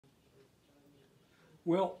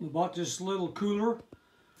Well, I bought this little cooler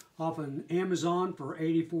off of Amazon for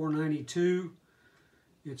 $84.92.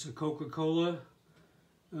 It's a Coca-Cola.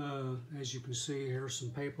 As you can see, here's some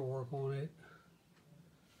paperwork on it.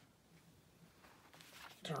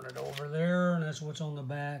 Turn it over there, and that's what's on the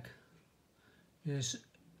back. This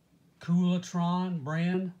Coolatron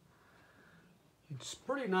brand. It's a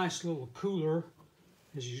pretty nice little cooler.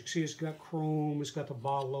 As you can see, it's got chrome, it's got the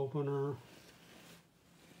bottle opener.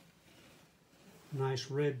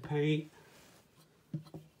 Nice red paint.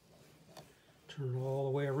 Turn it all the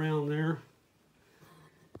way around there.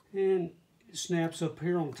 And it snaps up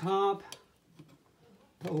here on top.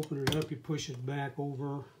 To open it up, you push it back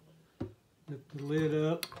over. Lift the lid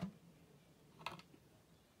up.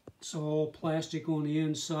 It's all plastic on the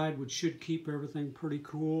inside, which should keep everything pretty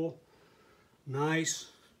cool. Nice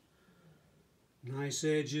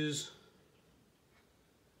edges.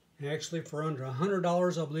 Actually, for under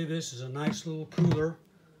 $100, I believe this is a nice little cooler.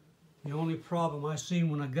 The only problem I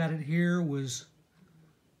seen when I got it here was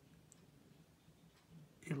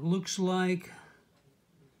it looks like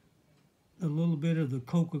a little bit of the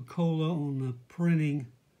Coca-Cola on the printing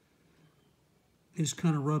is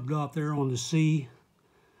kind of rubbed off there on the C,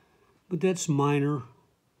 but that's minor.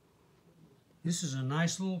 This is a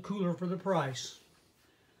nice little cooler for the price.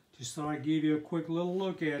 Just thought I'd give you a quick little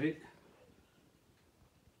look at it.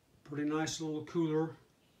 Pretty nice little cooler.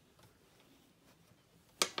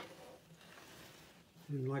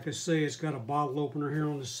 And like I say, it's got a bottle opener here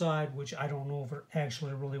on the side, which I don't know if it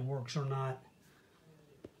actually really works or not.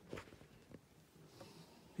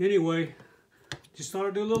 Anyway, just thought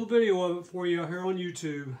I'd do a little video of it for you here on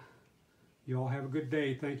YouTube. You all have a good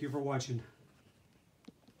day. Thank you for watching.